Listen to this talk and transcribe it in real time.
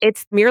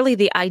It's merely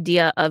the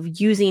idea of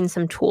using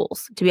some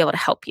tools to be able to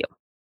help you.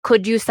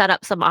 Could you set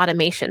up some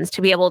automations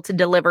to be able to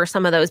deliver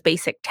some of those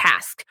basic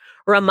tasks,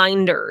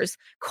 reminders,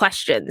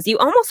 questions? You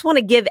almost want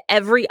to give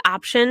every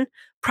option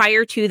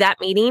prior to that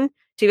meeting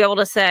to be able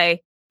to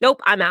say,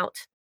 nope, I'm out.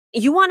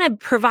 You want to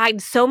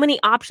provide so many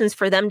options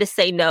for them to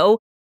say no.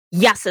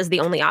 Yes is the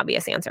only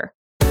obvious answer.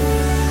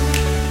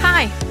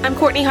 Hi, I'm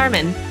Courtney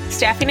Harmon,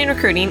 Staffing and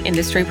Recruiting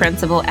Industry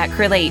Principal at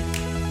Crelate.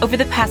 Over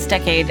the past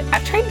decade,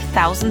 I've trained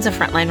thousands of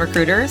frontline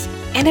recruiters,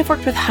 and I've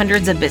worked with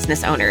hundreds of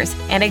business owners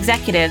and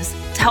executives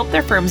to help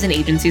their firms and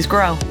agencies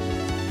grow.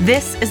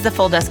 This is the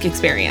Full Desk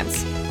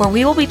Experience, where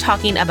we will be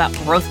talking about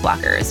growth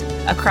blockers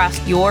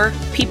across your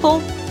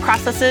people,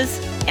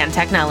 processes, and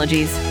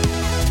technologies.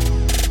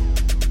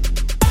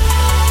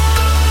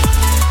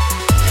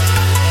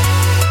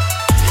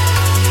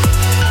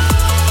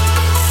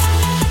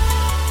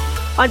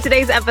 On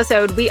today's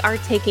episode, we are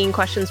taking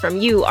questions from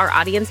you, our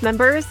audience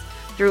members,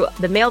 through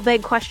the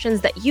mailbag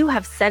questions that you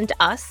have sent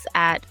us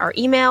at our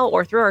email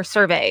or through our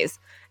surveys.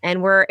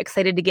 And we're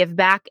excited to give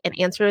back and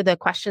answer the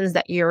questions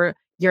that you're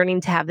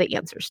yearning to have the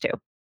answers to.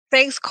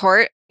 Thanks,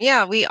 Court.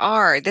 Yeah, we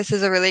are. This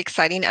is a really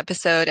exciting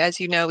episode. As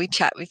you know, we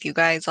chat with you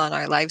guys on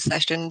our live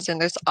sessions,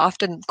 and there's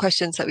often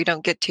questions that we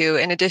don't get to,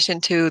 in addition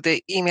to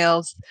the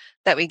emails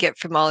that we get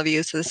from all of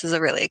you. So this is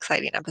a really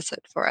exciting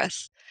episode for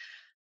us.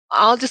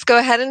 I'll just go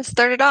ahead and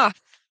start it off.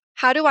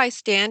 How do I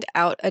stand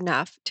out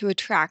enough to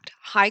attract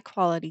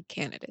high-quality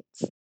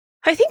candidates?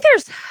 I think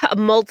there's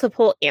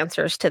multiple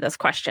answers to this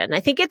question.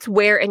 I think it's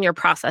where in your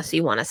process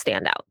you want to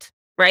stand out,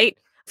 right?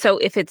 So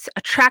if it's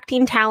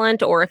attracting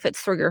talent or if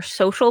it's through your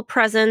social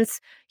presence,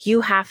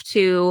 you have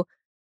to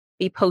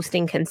be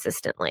posting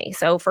consistently.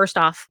 So first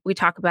off, we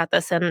talk about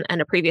this in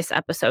a previous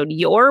episode.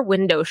 Your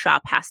window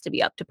shop has to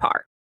be up to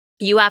par.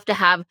 You have to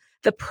have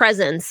the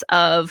presence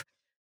of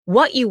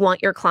what you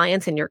want your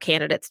clients and your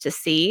candidates to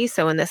see.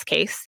 So in this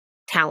case,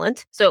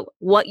 talent. So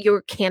what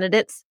your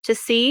candidates to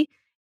see,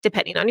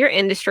 depending on your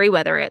industry,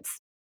 whether it's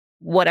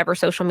whatever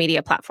social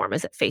media platform,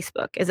 is it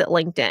Facebook? Is it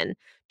LinkedIn?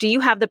 Do you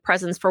have the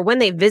presence for when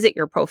they visit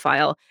your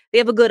profile, they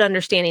have a good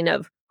understanding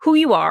of who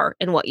you are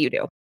and what you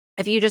do?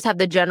 If you just have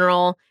the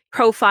general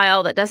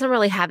profile that doesn't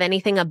really have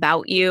anything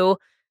about you,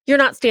 you're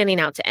not standing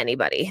out to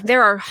anybody.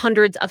 There are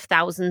hundreds of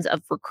thousands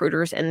of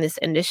recruiters in this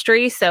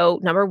industry. So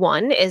number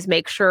one is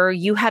make sure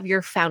you have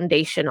your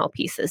foundational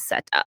pieces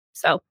set up.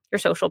 So your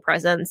social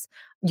presence,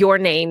 your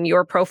name,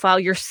 your profile,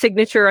 your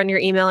signature on your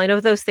email. I know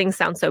those things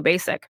sound so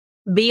basic.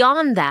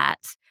 Beyond that,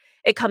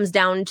 it comes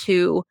down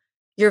to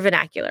your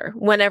vernacular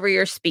whenever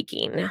you're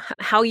speaking,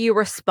 how you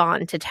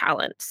respond to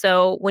talent.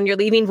 So when you're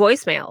leaving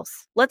voicemails,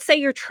 let's say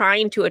you're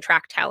trying to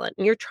attract talent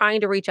and you're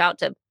trying to reach out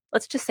to,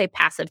 let's just say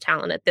passive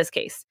talent at this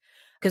case,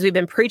 because we've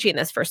been preaching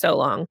this for so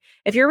long.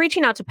 If you're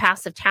reaching out to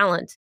passive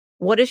talent,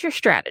 what is your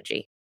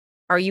strategy?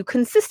 Are you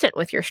consistent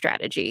with your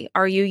strategy?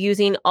 Are you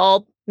using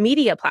all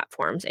media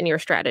platforms in your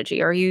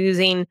strategy? Are you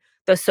using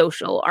the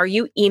social? Are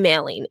you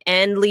emailing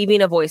and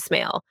leaving a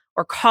voicemail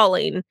or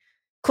calling?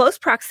 Close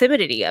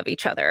proximity of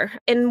each other.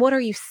 And what are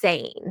you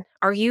saying?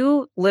 Are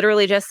you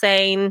literally just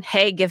saying,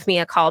 hey, give me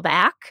a call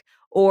back?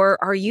 Or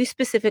are you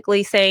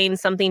specifically saying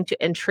something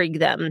to intrigue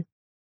them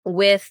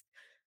with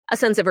a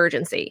sense of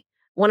urgency?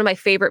 One of my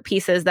favorite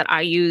pieces that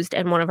I used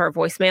in one of our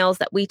voicemails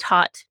that we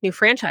taught new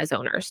franchise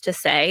owners to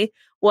say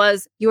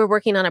was, you are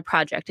working on a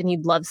project and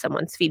you'd love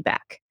someone's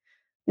feedback.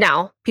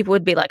 Now, people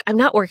would be like, I'm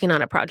not working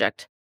on a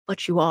project,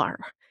 but you are.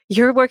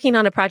 You're working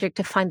on a project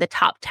to find the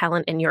top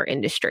talent in your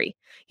industry.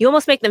 You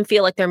almost make them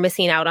feel like they're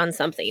missing out on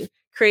something.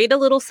 Create a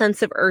little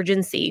sense of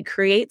urgency.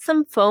 Create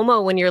some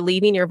FOMO when you're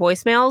leaving your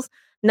voicemails.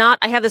 Not,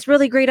 I have this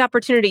really great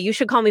opportunity. You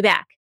should call me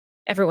back.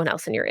 Everyone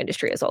else in your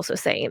industry is also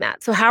saying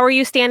that. So how are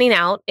you standing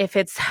out? If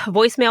it's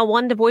voicemail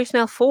 1 to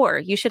voicemail 4,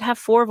 you should have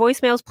 4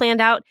 voicemails planned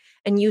out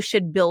and you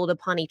should build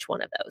upon each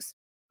one of those.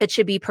 It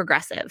should be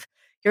progressive.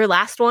 Your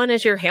last one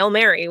is your Hail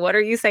Mary. What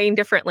are you saying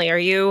differently?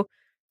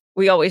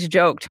 We always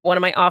joked. One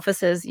of my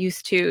offices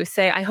used to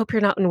say, I hope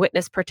you're not in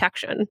witness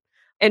protection.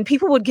 And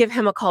people would give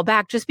him a call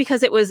back just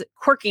because it was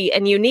quirky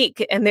and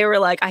unique. And they were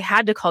like, I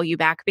had to call you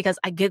back because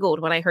I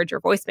giggled when I heard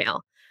your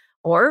voicemail.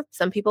 Or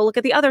some people look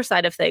at the other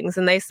side of things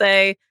and they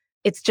say,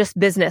 it's just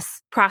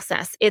business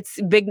process. It's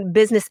big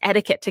business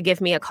etiquette to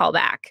give me a call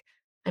back.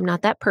 I'm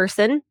not that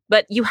person,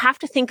 but you have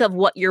to think of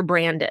what your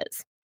brand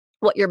is,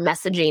 what your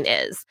messaging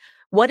is.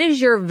 What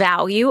is your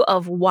value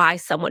of why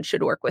someone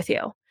should work with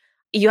you?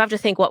 You have to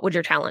think, what would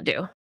your talent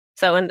do?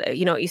 So, and it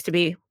used to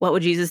be, what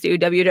would Jesus do?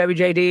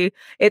 WWJD.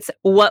 It's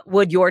what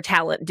would your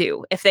talent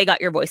do if they got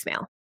your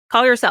voicemail?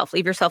 Call yourself,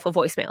 leave yourself a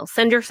voicemail,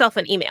 send yourself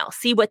an email,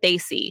 see what they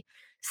see.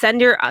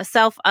 Send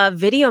yourself a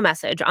video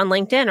message on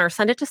LinkedIn or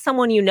send it to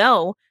someone you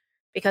know,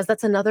 because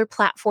that's another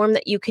platform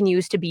that you can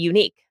use to be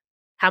unique.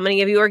 How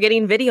many of you are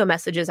getting video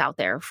messages out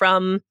there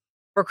from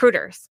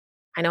recruiters?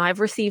 I know I've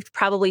received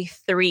probably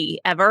 3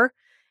 ever,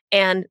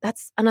 and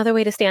that's another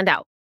way to stand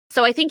out.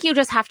 So I think you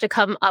just have to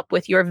come up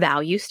with your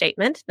value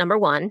statement, number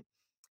 1.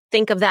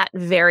 Think of that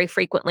very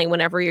frequently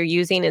whenever you're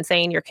using and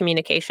saying your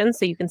communication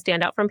so you can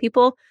stand out from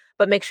people,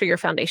 but make sure your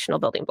foundational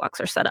building blocks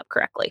are set up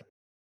correctly.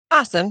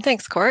 Awesome.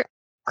 Thanks, Court.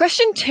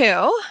 Question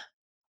 2.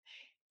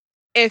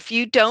 If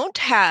you don't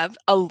have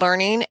a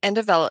learning and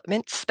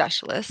development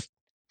specialist,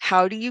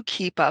 how do you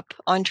keep up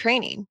on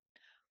training?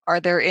 Are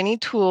there any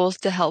tools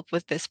to help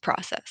with this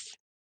process?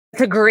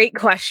 It's a great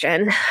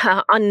question.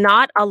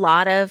 Not a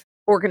lot of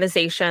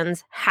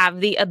organizations have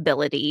the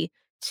ability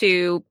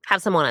to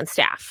have someone on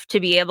staff to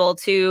be able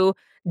to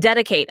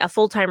dedicate a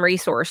full time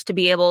resource to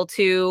be able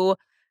to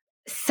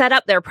set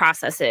up their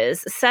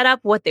processes, set up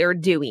what they're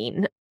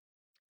doing,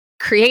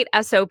 create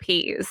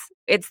SOPs.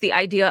 It's the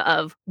idea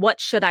of what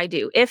should I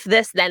do? If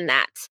this, then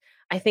that.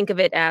 I think of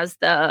it as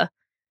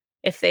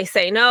if they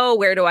say no,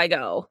 where do I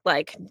go?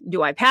 Like,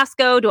 do I pass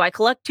go? Do I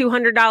collect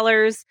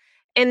 $200?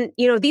 And,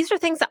 these are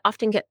things that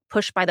often get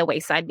pushed by the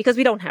wayside because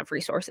we don't have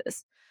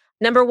resources.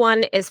 Number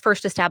one is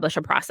first establish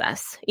a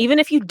process. Even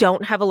if you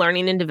don't have a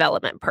learning and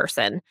development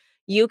person,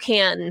 you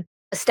can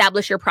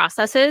establish your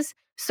processes.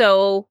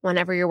 So,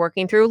 whenever you're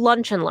working through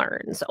lunch and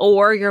learns,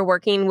 or you're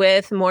working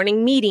with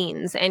morning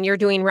meetings and you're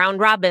doing round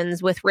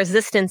robins with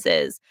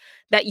resistances,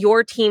 that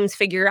your teams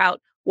figure out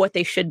what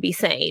they should be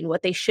saying,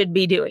 what they should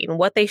be doing,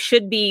 what they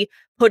should be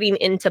putting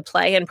into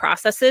play and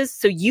processes.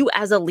 So you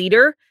as a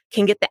leader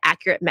can get the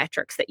accurate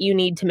metrics that you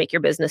need to make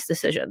your business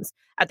decisions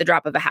at the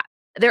drop of a hat.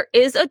 There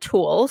is a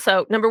tool.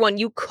 So number one,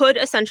 you could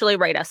essentially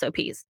write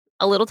SOPs,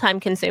 a little time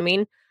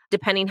consuming,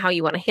 depending how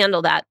you want to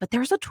handle that. But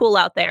there's a tool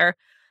out there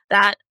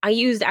that I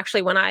used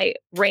actually when I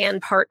ran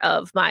part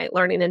of my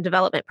learning and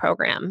development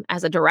program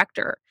as a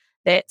director.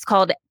 It's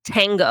called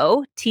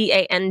Tango,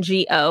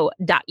 TANGO.us.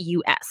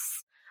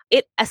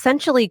 It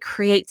essentially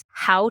creates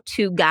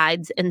how-to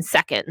guides in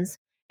seconds.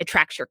 It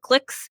tracks your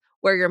clicks,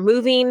 where you're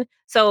moving.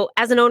 So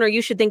as an owner,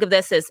 you should think of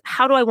this as,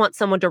 how do I want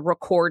someone to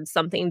record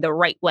something the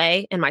right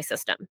way in my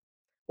system?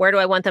 Where do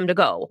I want them to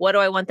go? What do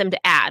I want them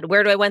to add?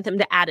 Where do I want them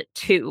to add it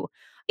to?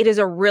 It is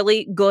a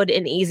really good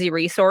and easy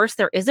resource.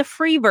 There is a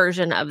free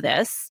version of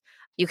this.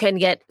 You can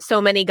get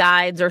so many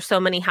guides or so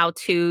many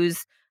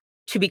how-tos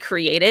to be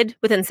created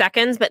within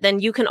seconds, but then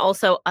you can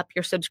also up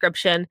your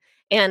subscription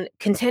and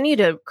continue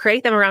to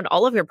create them around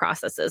all of your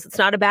processes. It's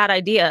not a bad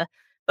idea.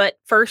 But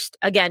first,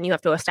 again, you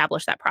have to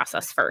establish that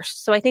process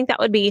first. So I think that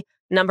would be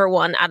number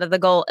one out of the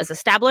goal is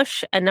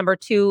establish. And number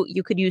two,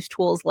 you could use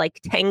tools like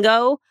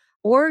Tango,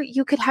 or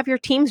you could have your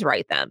teams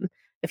write them.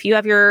 If you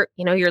have your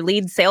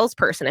lead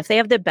salesperson, if they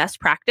have the best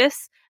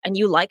practice and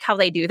you like how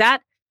they do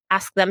that,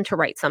 ask them to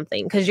write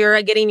something because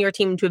you're getting your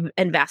team to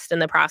invest in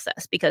the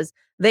process because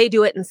they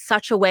do it in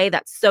such a way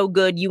that's so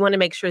good. You want to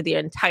make sure the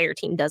entire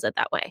team does it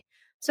that way.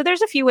 So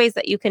there's a few ways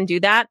that you can do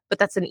that, but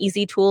that's an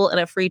easy tool and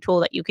a free tool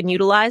that you can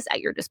utilize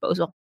at your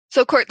disposal.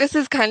 So, Court, this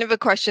is kind of a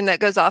question that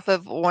goes off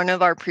of one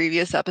of our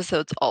previous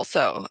episodes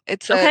also.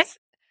 It Okay. says,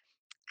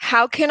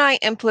 how can I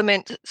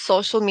implement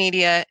social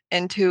media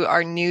into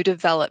our new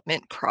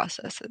development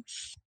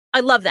processes? I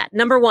love that.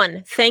 Number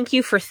one, thank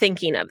you for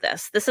thinking of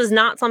this. This is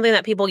not something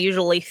that people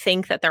usually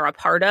think that they're a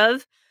part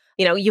of.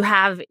 You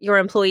have your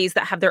employees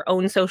that have their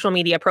own social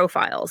media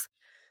profiles.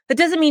 That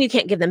doesn't mean you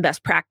can't give them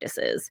best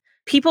practices.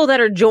 People that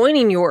are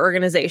joining your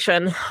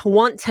organization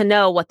want to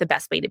know what the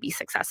best way to be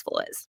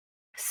successful is.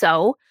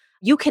 So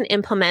you can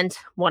implement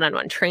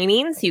one-on-one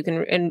trainings. You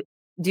can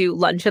do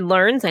lunch and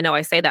learns. I know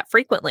I say that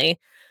frequently,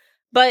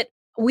 but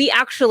we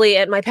actually,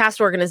 at my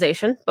past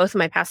organization, both of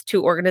my past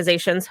two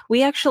organizations,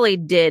 we actually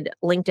did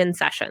LinkedIn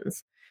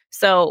sessions.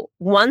 So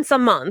once a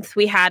month,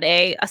 we had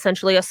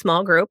essentially a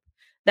small group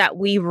that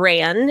we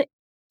ran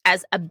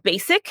as a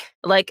basic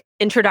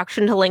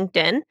introduction to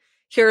LinkedIn.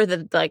 Here are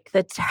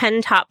the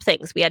 10 top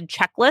things. We had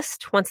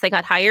checklist. Once they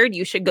got hired,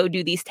 you should go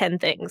do these 10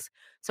 things.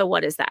 So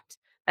what is that?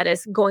 That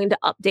is going to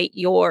update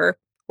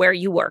where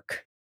you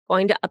work,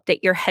 going to update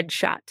your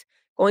headshot,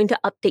 going to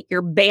update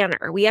your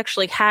banner. We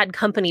actually had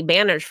company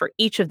banners for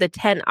each of the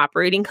 10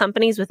 operating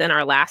companies within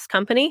our last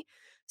company.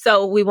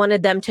 So we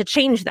wanted them to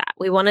change that.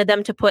 We wanted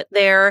them to put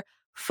their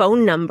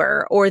phone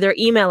number or their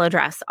email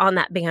address on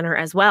that banner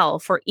as well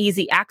for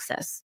easy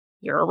access.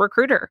 You're a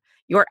recruiter.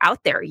 You're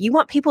out there. You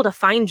want people to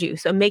find you.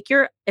 So make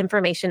your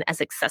information as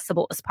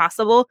accessible as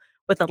possible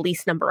with the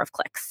least number of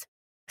clicks.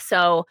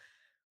 So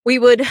we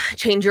would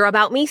change your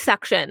About Me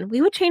section.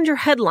 We would change your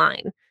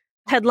headline.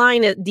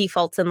 Headline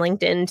defaults in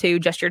LinkedIn to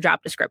just your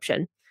job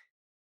description.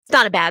 It's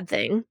not a bad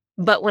thing,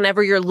 but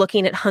whenever you're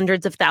looking at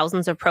hundreds of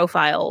thousands of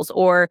profiles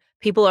or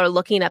people are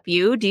looking up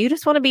you, do you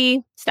just want to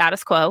be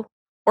status quo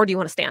or do you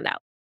want to stand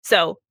out?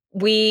 So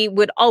we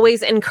would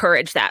always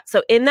encourage that.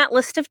 So in that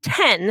list of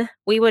 10,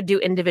 we would do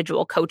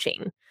individual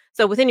coaching.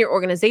 So within your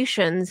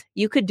organizations,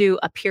 you could do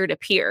a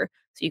peer-to-peer.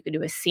 So you could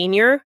do a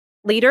senior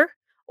leader,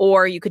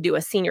 or you could do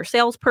a senior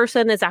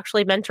salesperson is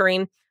actually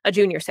mentoring a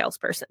junior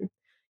salesperson.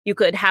 You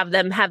could have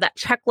them have that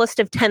checklist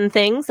of 10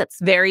 things. That's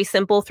very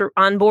simple through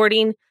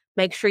onboarding.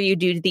 Make sure you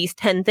do these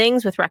 10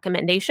 things with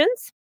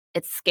recommendations.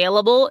 It's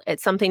scalable.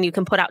 It's something you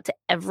can put out to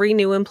every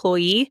new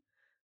employee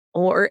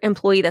or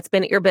employee that's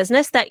been at your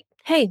business that,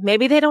 hey,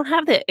 maybe they don't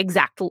have the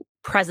exact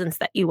presence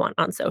that you want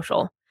on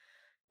social.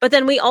 But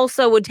then we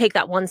also would take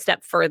that one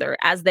step further.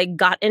 As they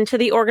got into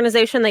the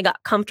organization, they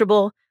got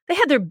comfortable. they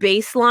had their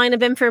baseline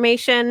of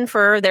information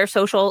for their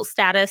social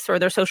status or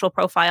their social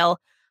profile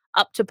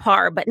up to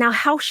par. But now,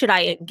 how should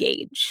I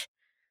engage?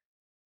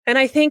 And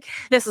I think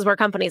this is where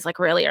companies like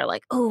really are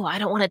like, oh, I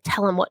don't want to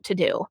tell them what to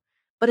do.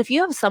 But if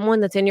you have someone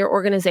that's in your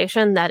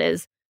organization that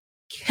is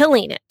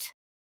killing it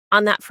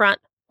on that front,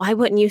 why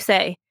wouldn't you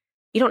say,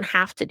 you don't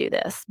have to do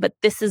this, but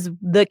this is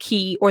the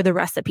key or the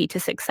recipe to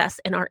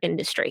success in our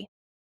industry?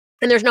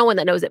 And there's no one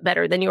that knows it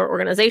better than your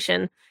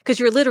organization because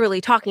you're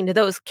literally talking to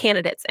those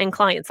candidates and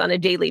clients on a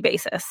daily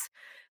basis.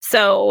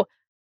 So,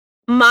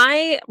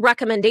 my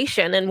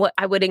recommendation and what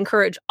I would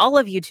encourage all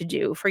of you to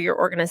do for your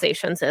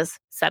organizations is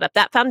set up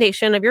that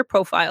foundation of your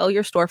profile,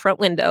 your storefront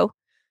window,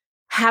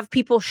 have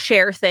people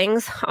share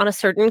things on a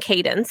certain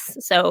cadence.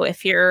 So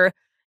if you're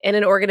in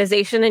an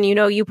organization and you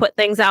know you put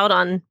things out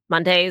on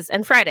Mondays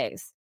and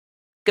Fridays,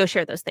 go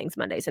share those things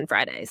Mondays and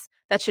Fridays.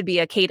 That should be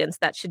a cadence.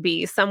 That should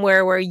be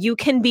somewhere where you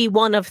can be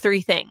one of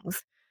three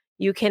things.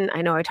 You can,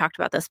 I know I talked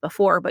about this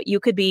before, but you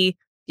could be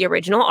the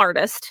original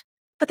artist,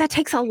 but that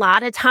takes a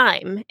lot of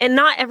time. And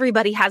not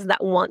everybody has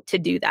that want to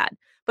do that.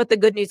 But the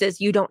good news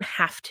is you don't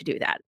have to do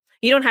that.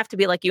 You don't have to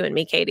be like you and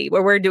me, Katie,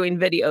 where we're doing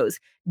videos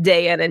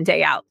day in and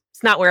day out.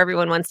 It's not where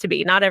everyone wants to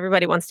be. Not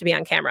everybody wants to be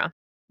on camera,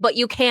 but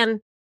you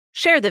can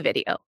share the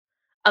video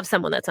of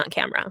someone that's on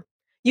camera.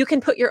 You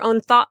can put your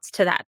own thoughts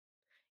to that.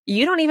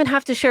 You don't even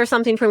have to share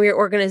something from your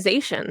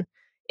organization.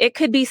 It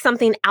could be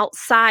something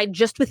outside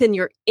just within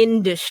your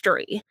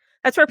industry.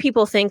 That's where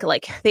people think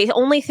like they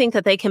only think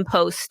that they can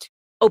post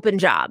open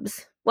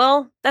jobs.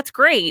 Well, that's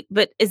great,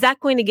 but is that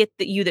going to get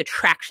you the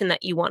traction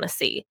that you want to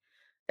see?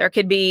 There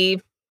could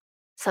be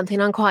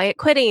something on quiet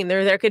quitting.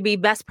 There could be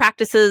best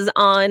practices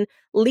on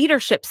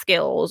leadership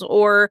skills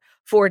or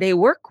 4-day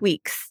work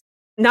weeks.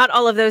 Not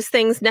all of those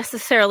things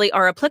necessarily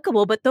are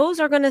applicable, but those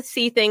are going to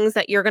see things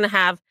that you're going to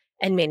have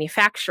in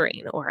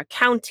manufacturing or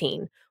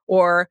accounting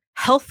or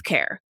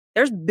healthcare.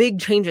 There's big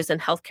changes in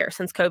healthcare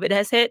since COVID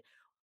has hit.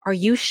 Are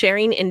you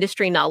sharing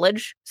industry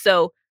knowledge?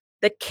 So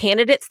the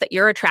candidates that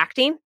you're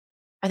attracting,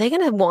 are they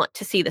going to want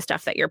to see the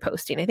stuff that you're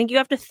posting? I think you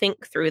have to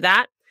think through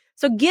that.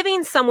 So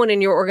giving someone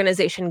in your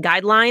organization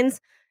guidelines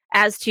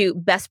as to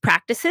best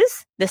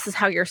practices, this is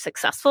how you're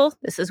successful,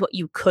 this is what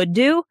you could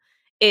do,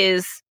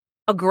 is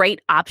a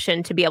great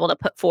option to be able to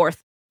put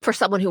forth for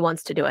someone who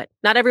wants to do it.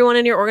 Not everyone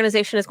in your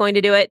organization is going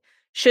to do it.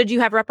 Should you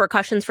have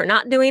repercussions for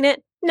not doing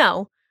it?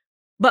 No.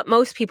 But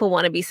most people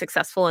want to be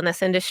successful in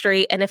this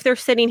industry. And if they're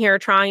sitting here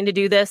trying to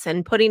do this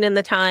and putting in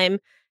the time,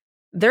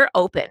 they're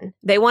open.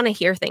 They want to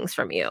hear things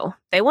from you.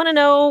 They want to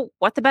know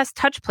what the best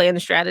touch plan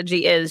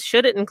strategy is.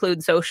 Should it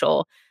include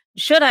social?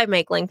 Should I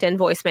make LinkedIn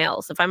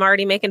voicemails if I'm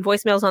already making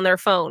voicemails on their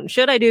phone?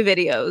 Should I do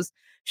videos?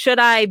 Should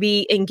I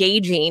be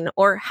engaging?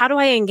 Or how do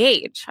I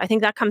engage? I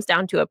think that comes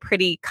down to a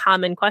pretty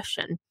common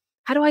question.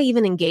 How do I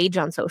even engage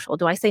on social?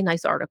 Do I say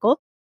nice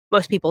article?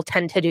 Most people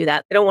tend to do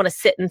that. They don't want to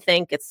sit and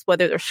think. It's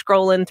whether they're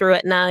scrolling through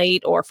at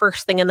night or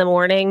first thing in the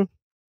morning.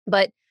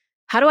 But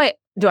how do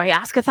I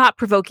ask a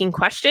thought-provoking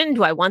question?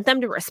 Do I want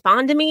them to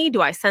respond to me?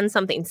 Do I send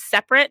something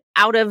separate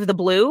out of the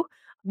blue?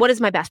 What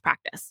is my best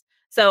practice?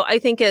 So I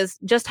think is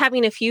just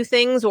having a few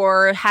things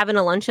or having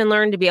a lunch and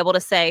learn to be able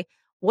to say,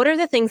 what are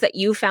the things that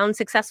you found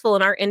successful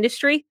in our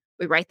industry?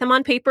 We write them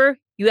on paper.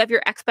 You have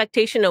your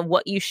expectation of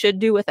what you should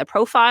do with a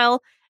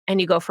profile, and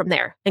you go from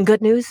there. And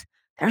good news,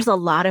 there's a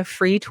lot of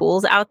free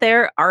tools out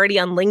there already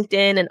on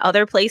LinkedIn and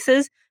other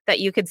places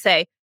that you could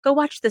say, go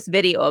watch this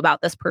video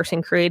about this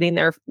person creating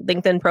their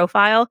LinkedIn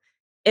profile.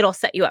 It'll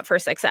set you up for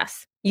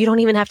success. You don't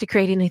even have to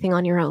create anything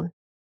on your own.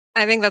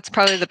 I think that's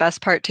probably the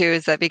best part too,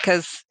 is that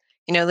because,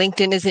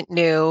 LinkedIn isn't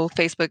new,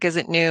 Facebook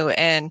isn't new,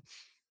 and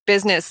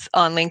business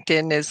on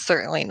LinkedIn is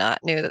certainly not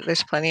new, that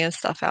there's plenty of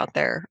stuff out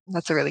there.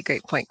 That's a really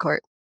great point,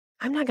 Court.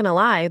 I'm not going to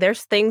lie.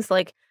 There's things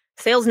like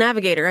Sales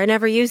Navigator. I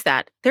never use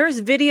that.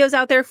 There's videos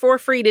out there for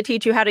free to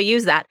teach you how to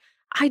use that.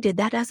 I did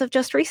that as of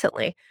just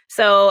recently.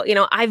 So,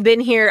 I've been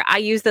here. I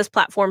use this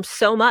platform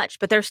so much,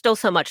 but there's still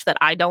so much that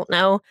I don't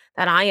know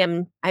that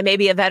I may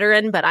be a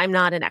veteran, but I'm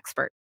not an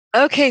expert.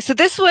 Okay, so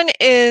this one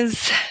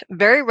is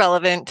very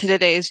relevant to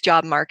today's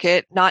job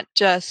market, not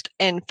just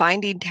in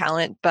finding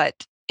talent,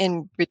 but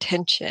in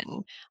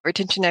retention.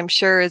 Retention, I'm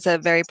sure, is a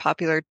very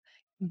popular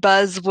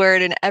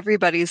buzzword in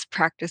everybody's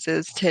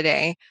practices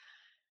today.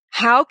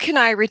 How can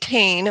I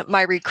retain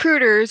my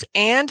recruiters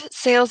and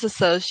sales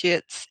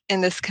associates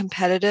in this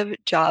competitive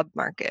job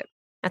market?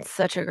 That's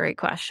such a great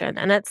question.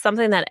 And it's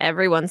something that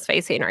everyone's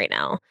facing right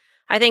now.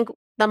 I think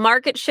the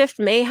market shift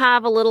may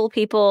have a little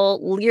people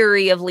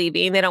leery of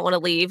leaving. They don't want to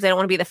leave. They don't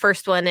want to be the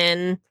first one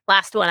in,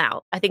 last one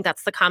out. I think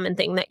that's the common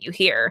thing that you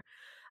hear.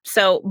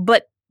 So,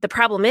 but the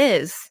problem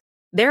is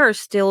there are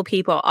still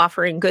people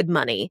offering good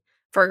money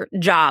for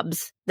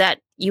jobs that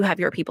you have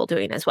your people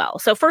doing as well.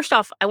 So first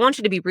off, I want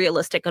you to be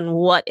realistic on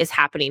what is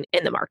happening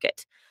in the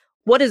market.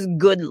 What does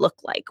good look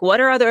like? What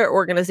are other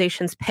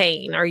organizations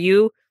paying? Are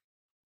you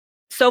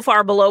so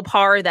far below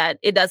par that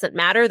it doesn't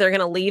matter? They're going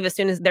to leave as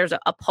soon as there's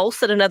a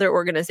pulse at another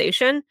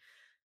organization.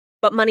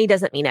 But money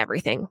doesn't mean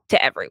everything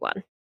to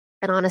everyone.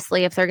 And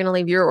honestly, if they're going to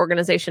leave your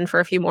organization for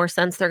a few more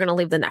cents, they're going to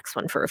leave the next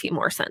one for a few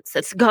more cents.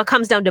 It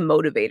comes down to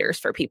motivators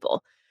for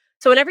people.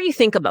 So, whenever you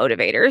think of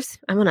motivators,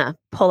 I'm going to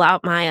pull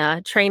out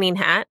my training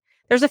hat.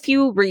 There's a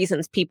few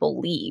reasons people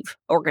leave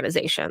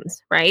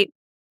organizations, right?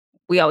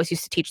 We always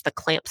used to teach the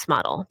CLAMPS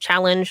model: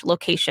 challenge,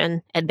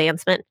 location,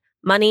 advancement,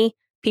 money,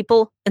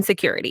 people, and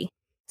security.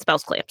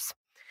 Spells CLAMPS.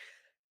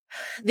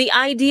 The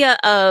idea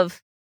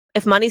of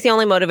if money's the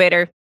only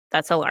motivator,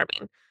 that's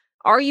alarming.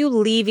 Are you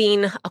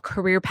leaving a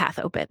career path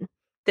open?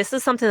 This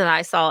is something that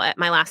I saw at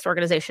my last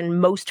organization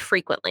most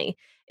frequently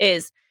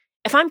is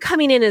if I'm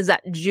coming in as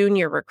that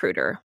junior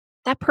recruiter,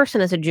 that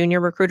person as a junior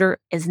recruiter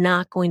is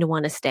not going to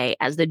want to stay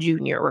as the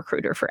junior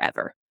recruiter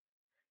forever.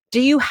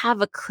 Do you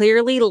have a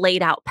clearly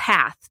laid out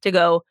path to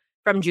go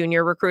from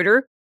junior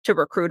recruiter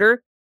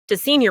to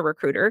senior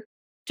recruiter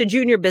to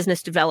junior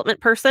business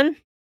development person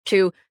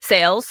to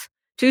sales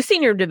to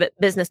senior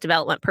business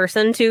development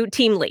person to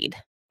team lead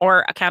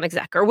or account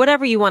exec or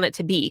whatever you want it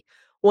to be?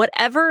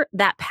 Whatever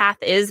that path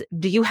is,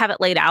 do you have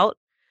it laid out?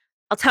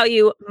 I'll tell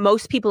you,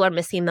 most people are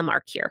missing the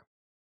mark here.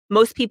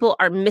 Most people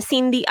are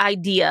missing the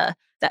idea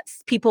that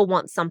people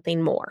want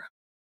something more.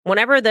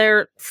 Whenever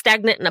they're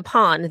stagnant in a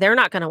pond, they're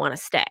not going to want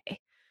to stay.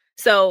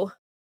 So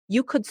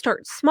you could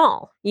start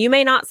small. You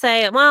may not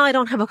say, well, I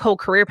don't have a whole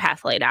career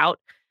path laid out,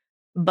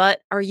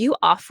 but are you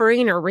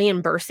offering or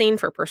reimbursing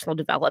for personal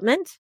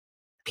development?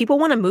 People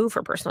want to move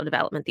for personal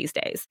development these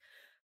days.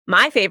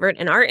 My favorite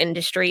in our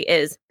industry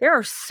is there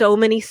are so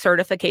many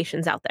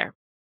certifications out there.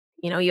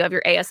 You have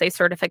your ASA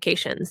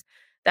certifications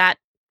that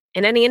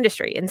in any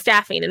industry, in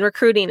staffing, in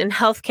recruiting, in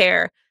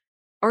healthcare,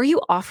 are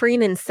you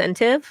offering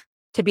incentive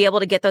to be able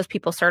to get those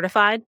people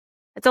certified?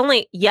 It's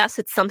only, yes,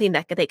 it's something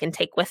that they can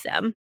take with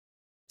them.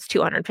 It's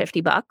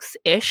 $250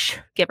 ish,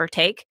 give or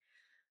take,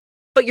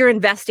 but you're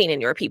investing in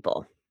your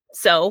people.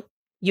 So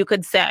you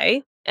could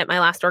say at my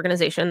last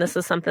organization, this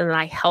is something that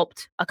I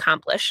helped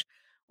accomplish.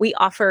 We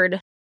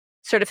offered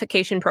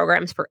certification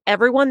programs for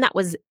everyone that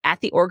was at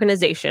the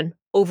organization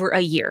over a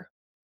year.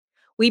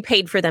 We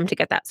paid for them to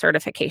get that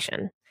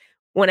certification.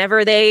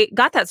 Whenever they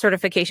got that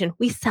certification,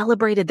 we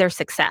celebrated their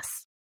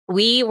success.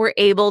 We were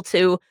able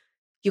to,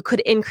 you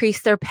could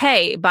increase their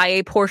pay by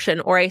a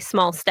portion or a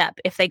small step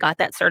if they got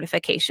that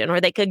certification,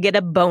 or they could get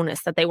a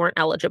bonus that they weren't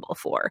eligible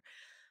for.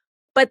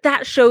 But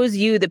that shows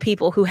you the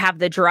people who have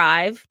the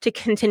drive to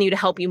continue to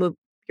help you move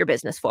your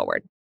business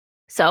forward.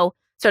 So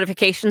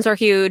certifications are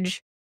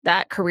huge.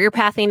 That career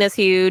pathing is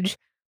huge.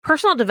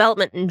 Personal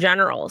development in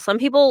general. Some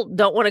people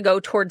don't want to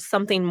go towards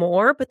something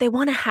more, but they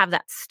want to have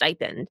that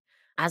stipend.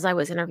 As I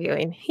was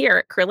interviewing here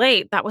at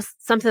Create, that was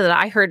something that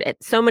I heard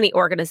at so many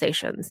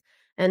organizations,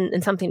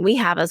 and something we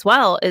have as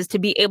well, is to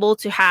be able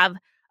to have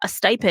a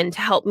stipend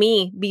to help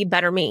me be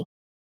better me.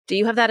 Do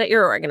you have that at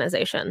your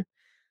organization?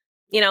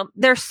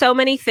 There's so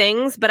many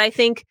things, but I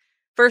think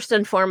first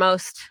and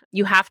foremost,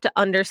 you have to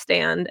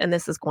understand, and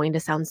this is going to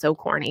sound so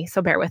corny,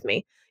 so bear with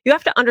me. You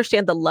have to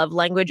understand the love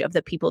language of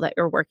the people that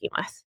you're working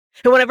with.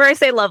 And whenever I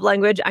say love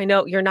language, I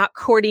know you're not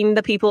courting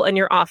the people in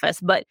your office,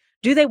 but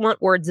do they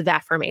want words of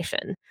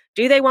affirmation?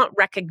 Do they want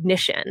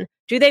recognition?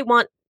 Do they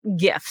want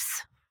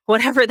gifts?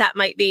 Whatever that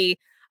might be.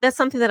 That's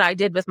something that I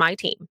did with my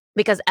team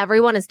because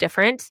everyone is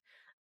different.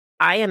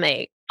 I am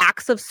a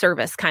acts of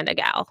service kind of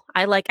gal.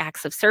 I like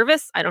acts of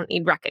service. I don't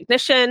need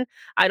recognition.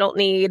 I don't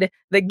need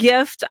the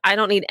gift. I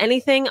don't need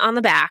anything on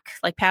the back,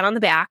 like pat on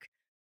the back,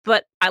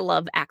 but I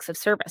love acts of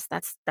service.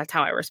 That's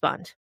how I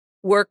respond.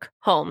 Work,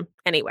 home,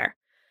 anywhere.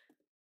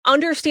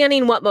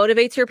 Understanding what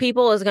motivates your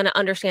people is going to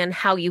understand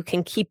how you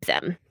can keep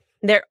them.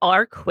 There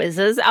are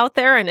quizzes out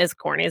there, and as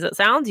corny as it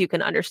sounds, you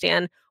can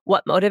understand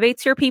what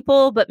motivates your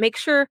people, but make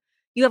sure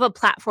you have a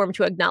platform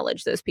to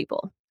acknowledge those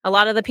people. A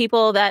lot of the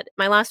people that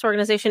my last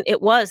organization,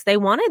 they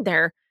wanted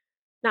their,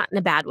 not in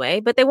a bad way,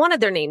 but they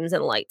wanted their names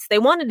in lights. They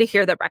wanted to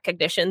hear the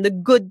recognition, the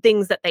good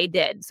things that they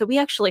did. So we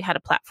actually had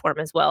a platform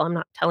as well. I'm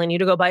not telling you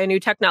to go buy a new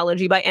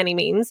technology by any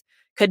means.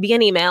 Could be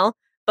an email,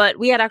 but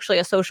we had actually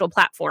a social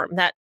platform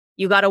that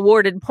you got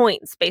awarded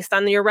points based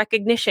on your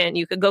recognition.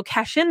 You could go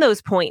cash in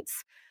those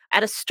points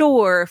at a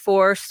store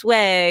for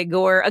swag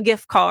or a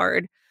gift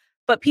card.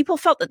 But people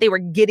felt that they were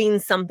getting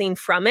something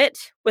from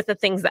it with the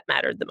things that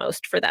mattered the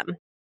most for them.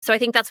 So I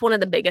think that's one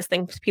of the biggest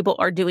things people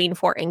are doing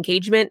for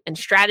engagement and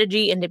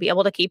strategy, and to be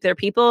able to keep their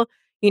people,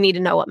 you need to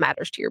know what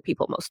matters to your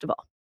people most of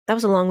all. That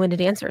was a long-winded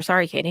answer.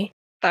 Sorry, Katie.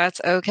 That's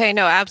okay.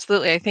 No,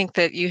 absolutely. I think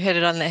that you hit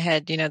it on the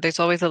head. There's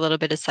always a little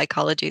bit of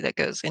psychology that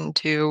goes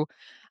into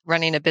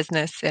running a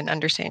business, and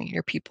understanding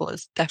your people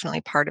is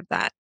definitely part of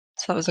that.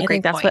 So that was a I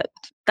think great point.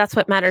 that's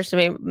what matters to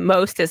me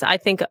most is I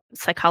think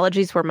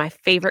psychologies were my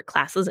favorite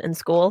classes in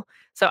school.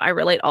 So I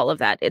relate all of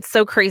that. It's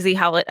so crazy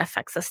how it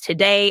affects us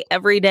today,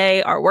 every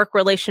day, our work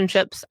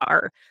relationships,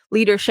 our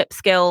leadership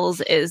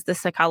skills is the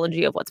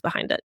psychology of what's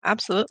behind it.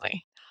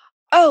 Absolutely.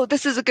 Oh,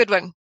 this is a good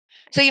one.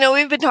 So,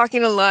 we've been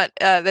talking a lot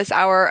this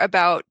hour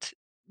about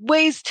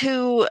ways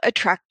to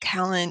attract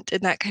talent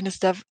and that kind of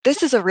stuff.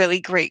 This is a really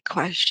great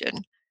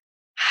question.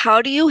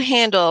 How do you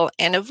handle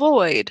and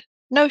avoid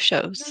no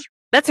shows?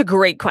 That's a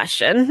great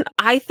question.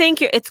 I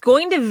think it's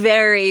going to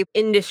vary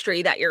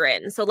industry that you're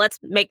in. So let's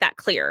make that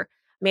clear.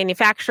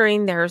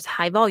 Manufacturing, there's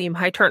high volume,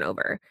 high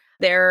turnover.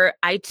 Their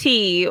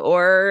IT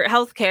or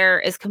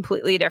healthcare is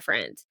completely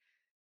different.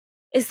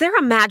 Is there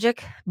a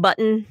magic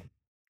button?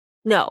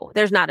 No,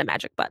 there's not a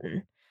magic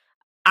button.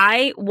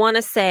 I want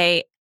to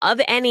say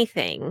of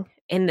anything,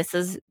 and this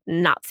is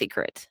not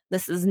secret.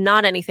 This is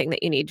not anything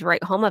that you need to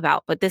write home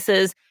about, but this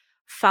is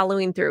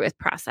following through with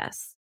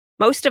process.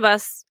 Most of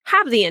us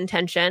have the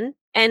intention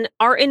and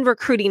are in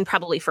recruiting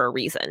probably for a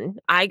reason.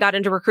 I got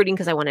into recruiting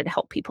because I wanted to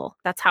help people.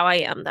 That's how I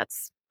am.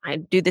 I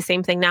do the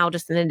same thing now,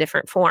 just in a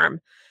different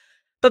form.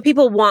 But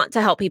people want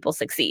to help people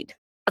succeed.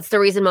 That's the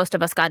reason most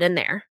of us got in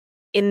there,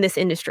 in this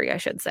industry, I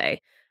should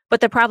say.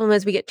 But the problem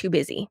is we get too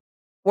busy.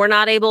 We're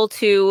not able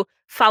to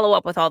follow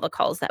up with all the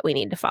calls that we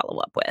need to follow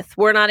up with.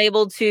 We're not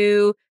able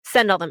to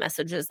send all the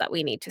messages that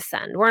we need to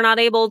send. We're not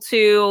able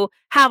to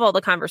have all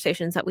the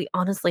conversations that we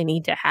honestly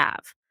need to have.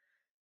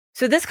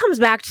 So this comes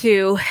back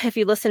to, if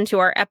you listen to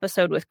our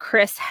episode with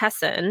Chris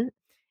Hessen,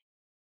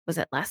 was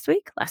it last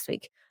week? Last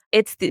week.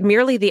 It's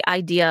merely the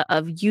idea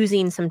of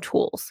using some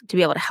tools to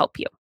be able to help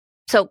you.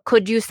 So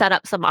could you set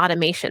up some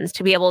automations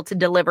to be able to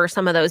deliver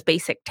some of those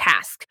basic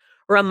tasks,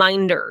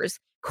 reminders,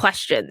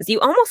 questions? You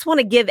almost want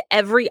to give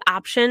every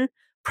option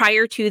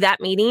prior to that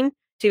meeting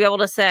to be able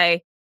to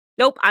say,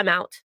 nope, I'm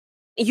out.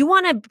 You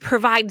want to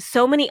provide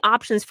so many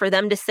options for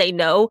them to say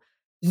no.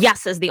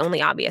 Yes is the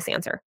only obvious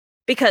answer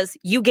because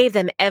you gave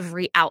them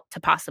every out to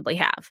possibly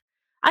have.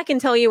 I can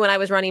tell you when I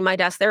was running my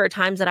desk, there are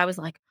times that I was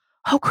like,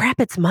 oh crap,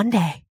 it's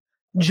Monday.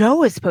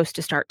 Joe is supposed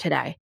to start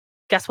today.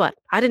 Guess what?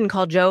 I didn't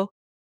call Joe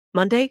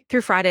Monday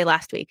through Friday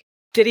last week.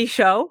 Did he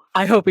show?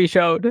 I hope he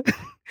showed.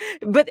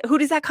 But who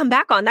does that come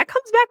back on? That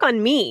comes back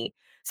on me.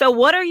 So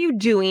what are you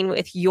doing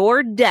with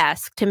your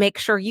desk to make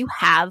sure you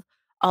have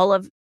all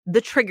of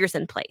the triggers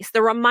in place,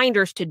 the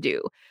reminders to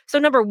do? So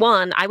number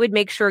one, I would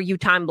make sure you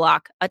time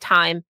block a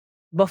time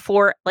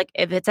before, like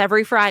if it's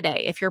every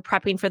Friday, if you're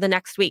prepping for the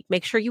next week,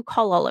 make sure you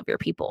call all of your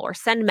people or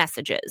send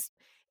messages.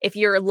 If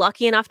you're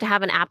lucky enough to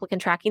have an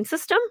applicant tracking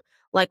system,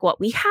 like what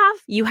we have,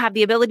 you have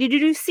the ability to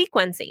do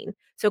sequencing.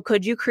 So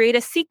could you create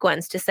a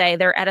sequence to say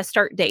they're at a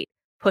start date,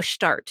 push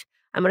start?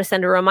 I'm going to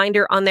send a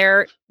reminder on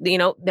their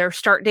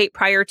start date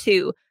prior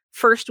to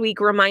first week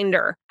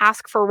reminder,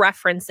 ask for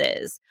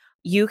references.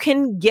 You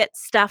can get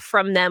stuff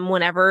from them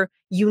whenever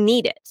you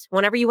need it.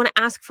 Whenever you want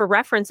to ask for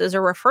references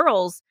or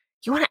referrals,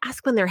 you want to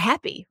ask when they're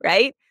happy,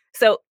 right?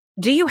 So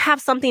do you have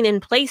something in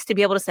place to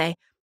be able to say,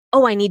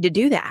 oh, I need to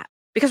do that?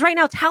 Because right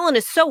now talent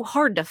is so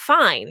hard to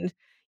find.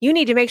 You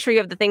need to make sure you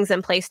have the things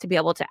in place to be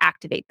able to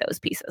activate those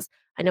pieces.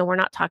 I know we're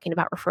not talking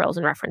about referrals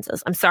and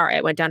references. I'm sorry,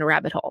 I went down a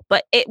rabbit hole,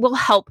 but it will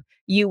help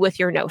you with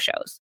your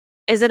no-shows.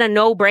 Is it a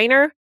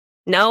no-brainer?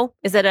 No.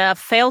 Is it a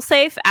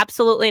fail-safe?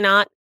 Absolutely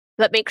not.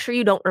 But make sure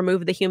you don't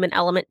remove the human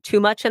element too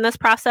much in this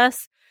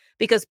process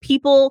because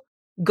people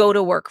go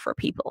to work for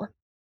people.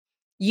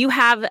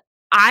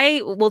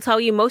 I will tell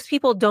you, most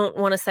people don't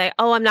want to say,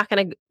 oh,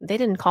 they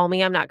didn't call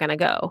me, I'm not going to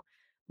go.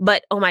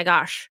 But oh my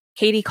gosh,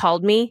 Katie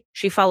called me.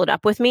 She followed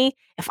up with me.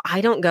 If I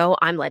don't go,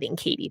 I'm letting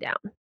Katie down.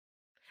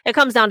 It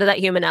comes down to that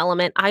human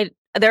element.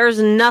 There's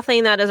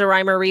nothing that is a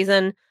rhyme or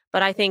reason,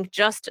 but I think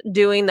just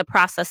doing the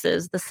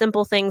processes, the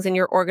simple things in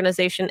your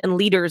organization and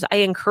leaders, I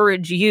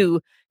encourage you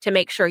to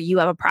make sure you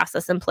have a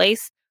process in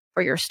place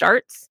for your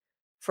starts,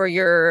 for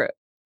your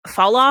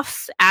fall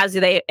offs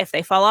if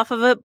they fall off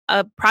of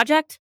a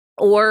project,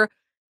 or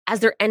as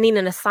they're ending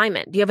an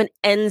assignment. Do you have an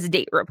ends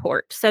date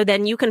report? So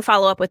then you can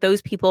follow up with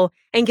those people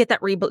and get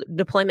that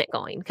redeployment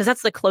going because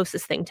that's the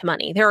closest thing to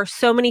money. There are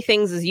so many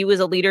things as you as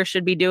a leader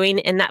should be doing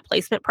in that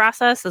placement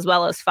process, as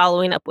well as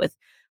following up with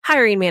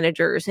hiring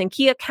managers and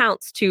key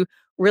accounts to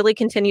really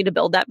continue to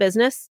build that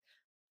business.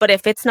 But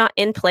if it's not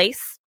in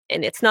place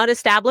and it's not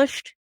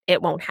established,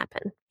 it won't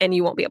happen and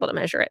you won't be able to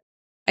measure it.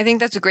 I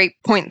think that's a great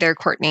point there,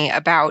 Courtney,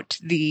 about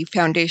the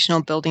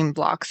foundational building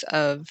blocks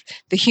of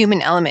the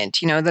human element.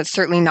 That's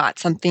certainly not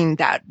something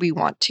that we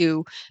want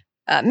to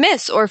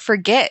miss or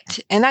forget.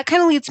 And that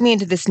kind of leads me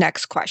into this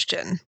next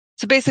question.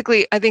 So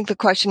basically, I think the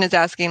question is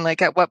asking,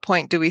 at what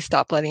point do we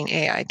stop letting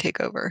AI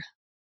take over?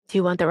 Do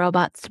you want the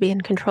robots to be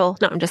in control?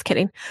 No, I'm just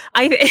kidding.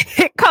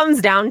 It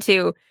comes down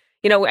to,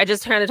 I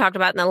just kind of talked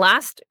about in the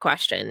last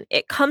question,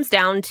 it comes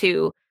down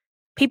to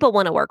people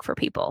want to work for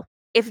people.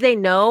 If they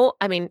know,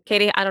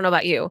 Katie, I don't know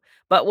about you,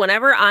 but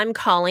whenever I'm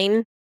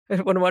calling, I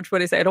don't want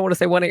to say, I don't want to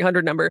say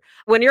 1-800 number.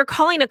 When you're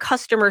calling a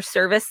customer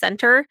service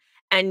center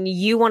and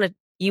you want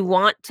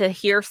to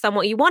hear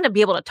someone, you want to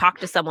be able to talk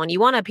to someone, you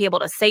want to be able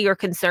to say your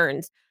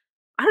concerns.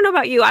 I don't know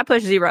about you. I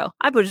push 0.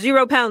 I push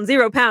 0 pound,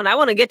 0 pound. I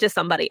want to get to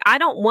somebody. I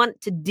don't want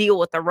to deal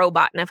with a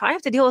robot. And if I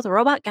have to deal with a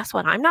robot, guess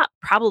what? I'm not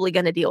probably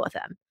going to deal with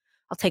them.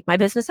 I'll take my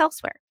business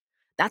elsewhere.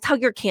 That's how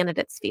your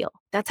candidates feel.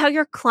 That's how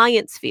your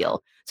clients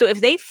feel. So if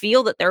they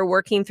feel that they're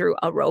working through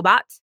a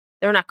robot,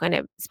 they're not going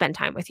to spend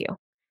time with you.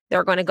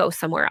 They're going to go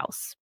somewhere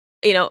else.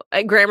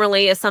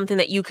 Grammarly is something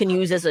that you can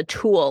use as a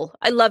tool.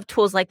 I love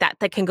tools like that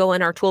can go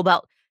in our tool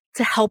belt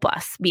to help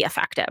us be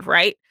effective,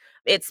 right?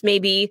 It's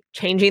maybe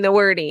changing the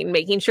wording,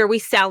 making sure we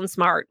sound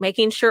smart,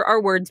 making sure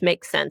our words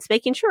make sense,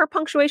 making sure our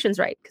punctuation's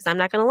right. Because I'm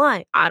not going to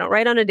lie, I don't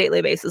write on a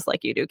daily basis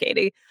like you do,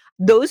 Katie.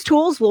 Those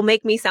tools will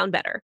make me sound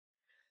better.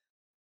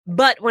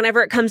 But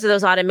whenever it comes to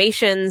those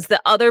automations, the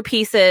other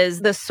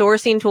pieces, the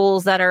sourcing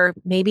tools that are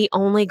maybe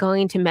only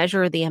going to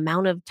measure the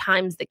amount of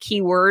times the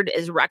keyword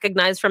is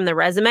recognized from the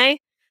resume,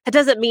 that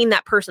doesn't mean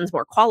that person's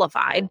more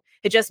qualified.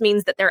 It just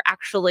means that they're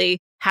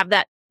actually have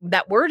that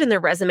word in their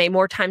resume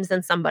more times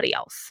than somebody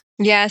else.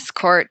 Yes,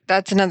 Court.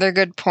 That's another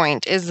good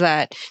point, is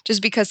that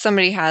just because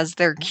somebody has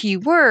their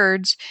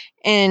keywords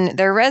in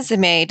their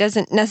resume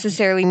doesn't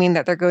necessarily mean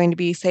that they're going to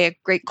be, say, a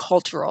great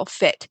cultural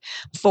fit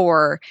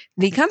for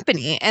the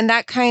company. And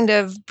that kind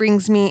of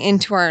brings me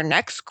into our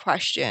next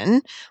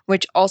question,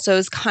 which also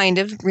is kind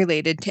of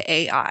related to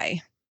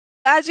AI.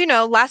 As you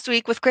know, last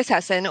week with Chris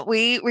Hessen,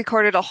 we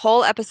recorded a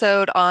whole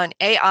episode on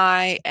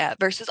AI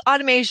versus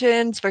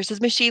automations versus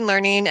machine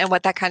learning and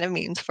what that kind of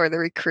means for the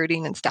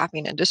recruiting and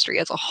staffing industry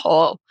as a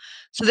whole.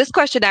 So this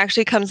question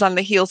actually comes on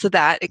the heels of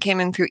that. It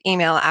came in through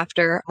email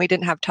after we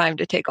didn't have time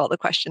to take all the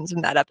questions in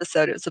that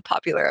episode. It was a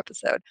popular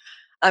episode.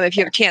 If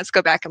you have a chance,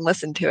 go back and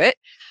listen to it.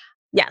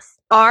 Yes.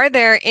 Are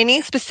there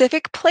any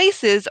specific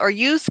places or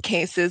use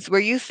cases where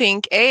you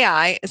think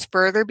AI is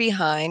further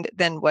behind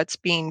than what's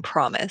being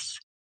promised?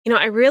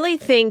 I really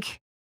think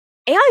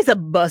AI is a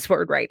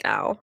buzzword right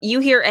now. You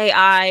hear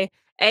AI,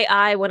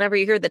 whenever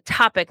you hear the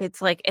topic,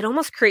 it's like it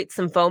almost creates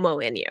some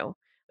FOMO in you.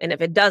 And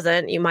if it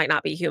doesn't, you might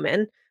not be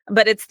human.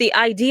 But it's the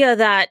idea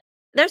that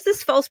there's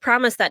this false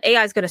promise that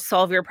AI is going to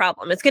solve your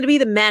problem. It's going to be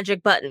the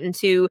magic button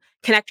to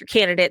connect your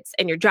candidates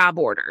and your job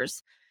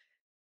orders.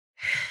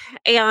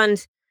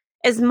 And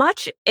as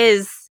much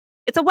as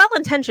it's a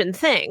well-intentioned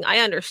thing, I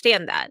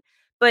understand that.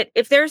 But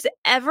if there's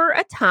ever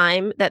a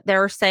time that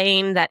they're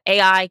saying that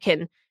AI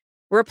can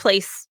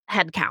replace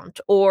headcount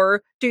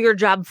or do your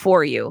job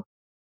for you,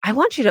 I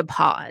want you to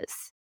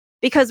pause.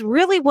 Because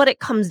really what it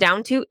comes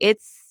down to,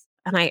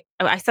 and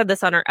I said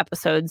this on our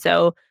episode,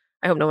 so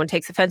I hope no one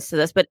takes offense to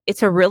this, but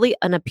it's really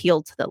an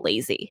appeal to the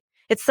lazy.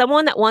 It's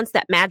someone that wants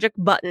that magic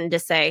button to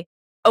say,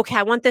 okay,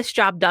 I want this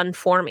job done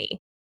for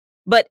me.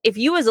 But if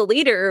you as a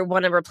leader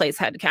want to replace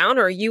headcount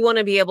or you want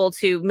to be able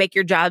to make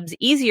your jobs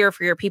easier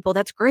for your people,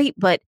 that's great.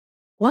 But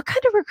what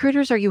kind of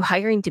recruiters are you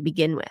hiring to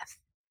begin with?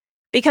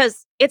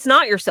 Because it's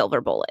not your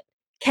silver bullet.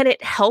 Can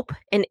it help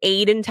and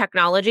aid in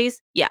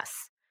technologies?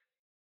 Yes.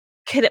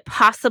 Could it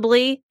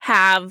possibly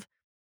have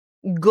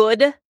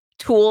good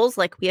tools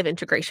like we have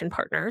integration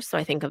partners? So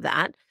I think of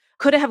that.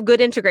 Could it have good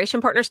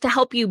integration partners to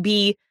help you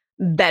be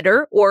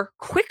better or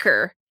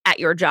quicker at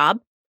your job?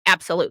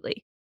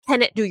 Absolutely.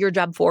 Can it do your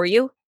job for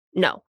you?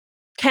 No.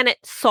 Can it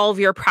solve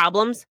your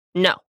problems?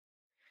 No.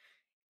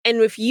 And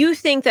if you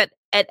think that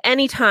at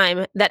any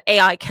time that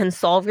AI can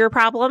solve your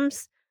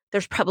problems,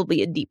 there's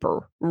probably a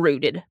deeper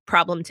rooted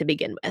problem to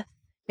begin with.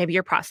 Maybe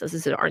your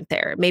processes aren't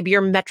there. Maybe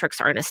your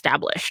metrics aren't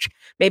established.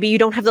 Maybe you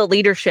don't have the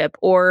leadership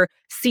or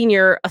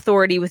senior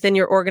authority within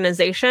your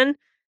organization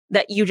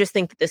that you just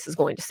think that this is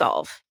going to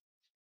solve.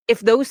 If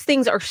those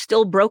things are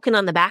still broken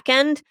on the back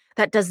end,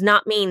 that does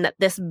not mean that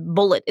this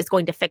bullet is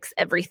going to fix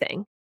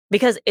everything,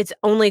 because it's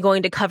only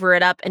going to cover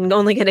it up and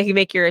only going to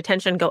make your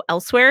attention go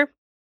elsewhere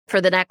for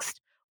the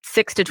next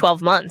 6 to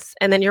 12 months.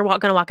 And then you're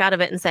going to walk out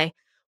of it and say,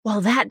 well,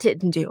 that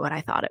didn't do what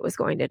I thought it was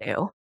going to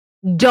do.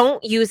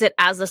 Don't use it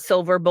as a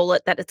silver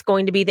bullet that it's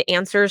going to be the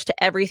answers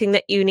to everything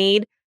that you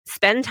need.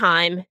 Spend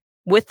time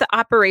with the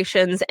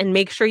operations and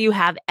make sure you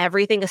have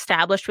everything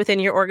established within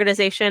your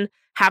organization.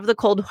 Have the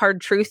cold,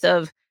 hard truth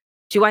of,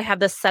 do I have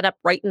this set up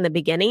right in the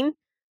beginning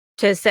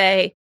to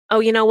say,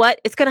 oh, you know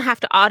what? It's going to have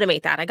to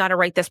automate that. I got to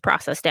write this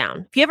process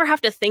down. If you ever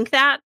have to think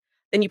that,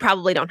 then you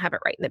probably don't have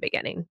it right in the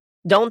beginning.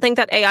 Don't think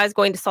that AI is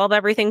going to solve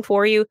everything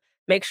for you.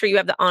 Make sure you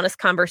have the honest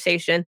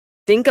conversation.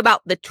 Think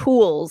about the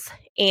tools,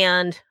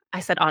 and I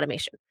said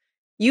automation.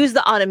 Use the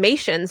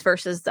automations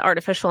versus the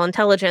artificial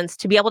intelligence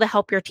to be able to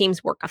help your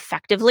teams work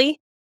effectively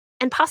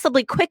and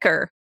possibly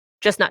quicker,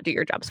 just not do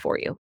your jobs for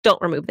you.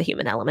 Don't remove the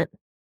human element.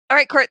 All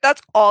right, Court,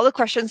 that's all the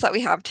questions that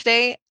we have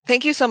today.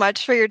 Thank you so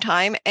much for your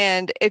time.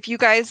 And if you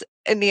guys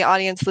in the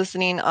audience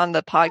listening on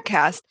the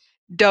podcast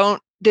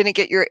didn't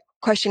get your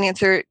question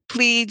answered,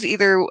 please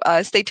either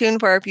stay tuned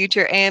for our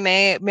future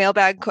AMA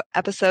mailbag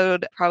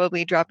episode,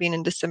 probably dropping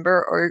in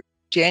December or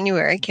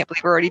January. Can't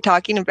believe we're already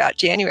talking about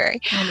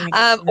January.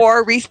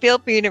 Or feel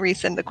free to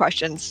resend the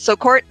questions. So,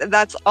 Court,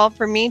 that's all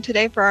for me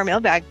today for our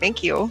mailbag.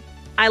 Thank you.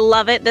 I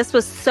love it. This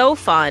was so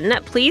fun.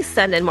 Please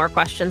send in more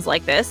questions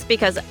like this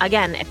because,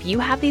 again, if you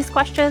have these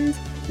questions,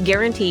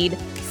 guaranteed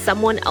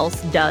someone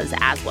else does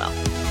as well.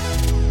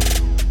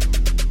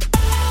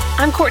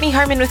 I'm Courtney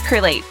Harmon with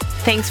Crelate.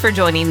 Thanks for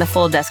joining the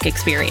Full Desk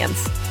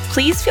Experience.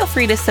 Please feel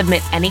free to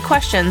submit any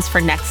questions for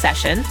next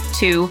session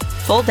to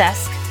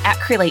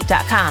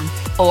fulldesk@crelate.com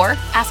or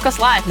ask us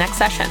live next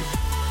session.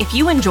 If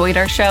you enjoyed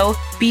our show,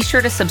 be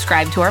sure to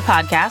subscribe to our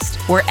podcast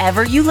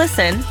wherever you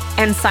listen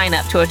and sign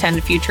up to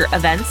attend future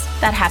events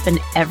that happen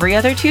every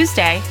other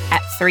Tuesday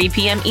at 3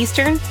 p.m.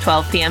 Eastern,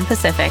 12 p.m.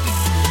 Pacific.